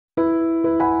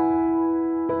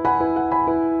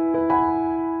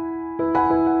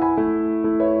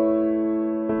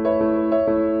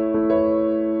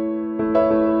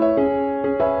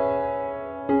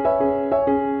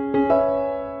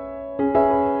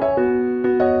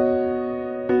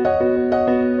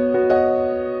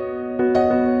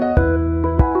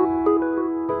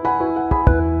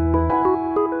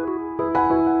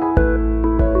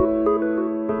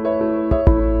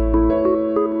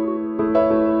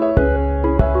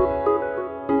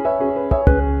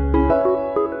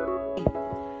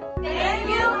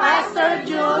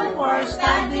for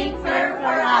standing firm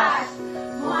for us.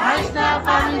 Hosanna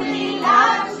family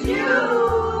loves you!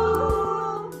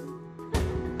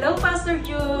 Hello, Pastor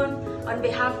June. On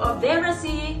behalf of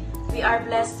DRC, we are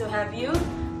blessed to have you.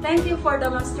 Thank you for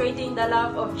demonstrating the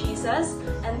love of Jesus,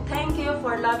 and thank you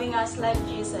for loving us like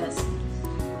Jesus.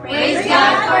 Praise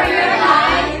God for your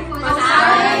life.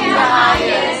 Hosanna in the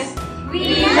highest.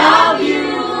 We love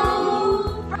you.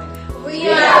 We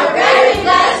are very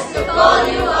blessed to call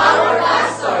you our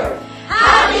pastor.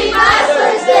 Happy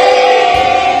Pastor's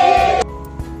Day!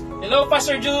 Hello,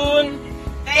 Pastor June.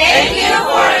 Thank you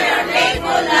for your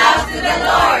faithful love to the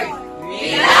Lord.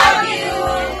 We love you.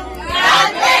 God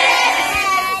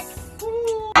bless.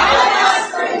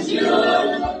 Pastor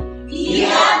June, we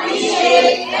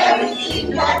appreciate everything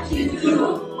that you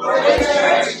do for the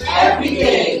church every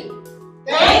day.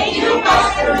 Thank you,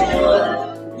 Pastor June.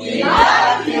 We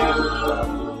love you.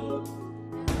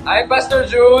 Hi, Pastor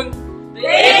June.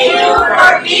 Thank you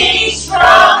for being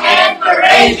strong and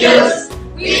courageous.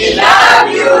 We love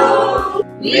you.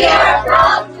 We are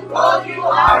proud to call you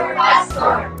our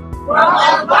pastor. From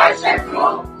Albarcia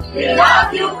Group, we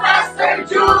love you, Pastor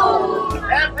June.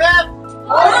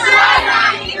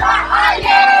 Hosanna in the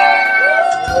highest.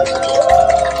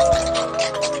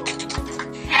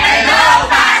 Hello,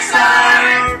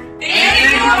 Pastor. Thank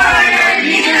you for your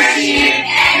leadership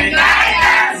and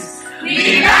guidance.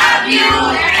 We love you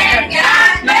and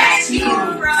God bless you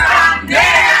from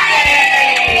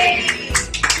there.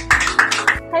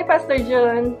 Hi, Pastor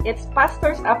June. It's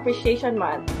Pastor's Appreciation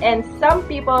Month, and some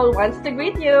people wants to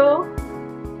greet you.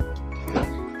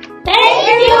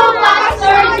 Thank you,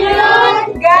 Pastor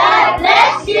June. God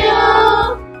bless you.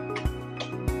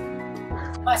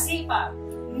 Masipag.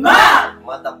 Ma!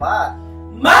 Matapat.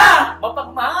 Ma!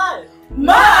 Mapagmahal.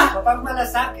 Ma!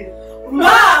 Mapagmalasakit.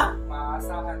 Ma!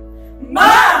 Maasahan.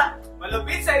 Ma!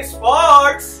 Malupit sa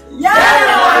sports. Yan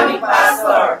ang aming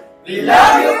pastor. We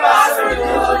love you, Pastor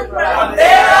June, from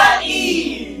DRC.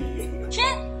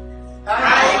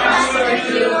 Hi, Pastor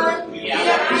June. We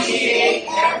appreciate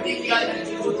everything that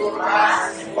you do for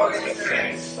us and for the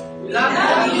church. We love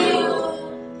you.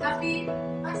 Happy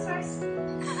Pastors.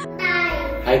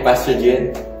 Hi, Pastor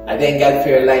June. I thank God for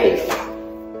your life.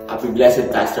 Happy blessed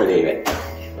Pastor David.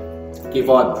 Keep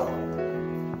on.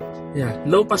 Yeah.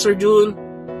 Hello, Pastor June.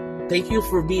 Thank you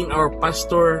for being our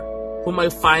pastor, whom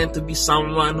I find to be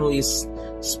someone who is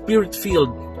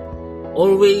spirit-filled,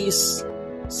 always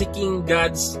seeking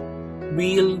God's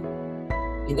will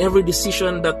in every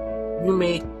decision that we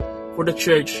make for the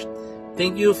church.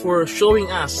 Thank you for showing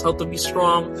us how to be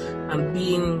strong and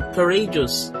being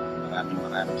courageous.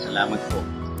 Maraming salamat po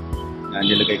na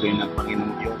nilagay ko yung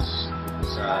Panginoong Diyos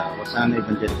sa Hosanna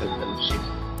Evangelical Fellowship.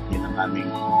 Yan ang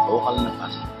aming local na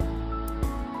pastor.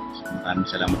 So, maraming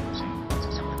salamat po sa inyo sa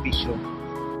sakripisyo.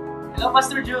 Hello,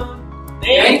 Pastor June.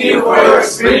 Thank you for your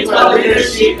spiritual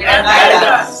leadership and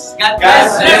guidance. God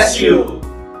bless you.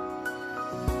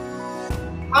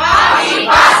 Happy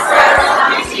Pastor's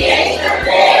Appreciation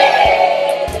Day.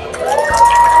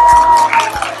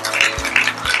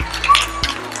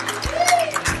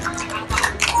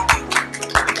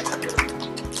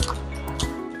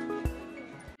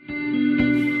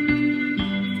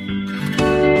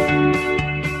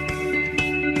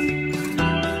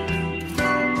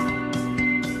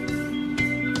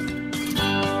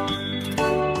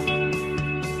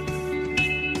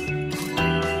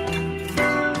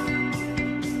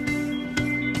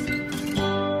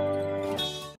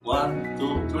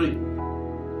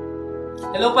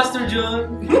 Hello, Pastor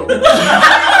June.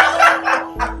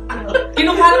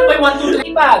 Kinukuha ba yung 1, 2,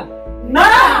 3 pag?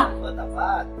 Ma!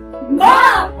 Matapat.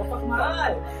 Ma!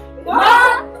 Mapagmahal. Ma!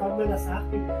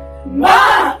 Mapagmalasakit.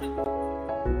 Ma!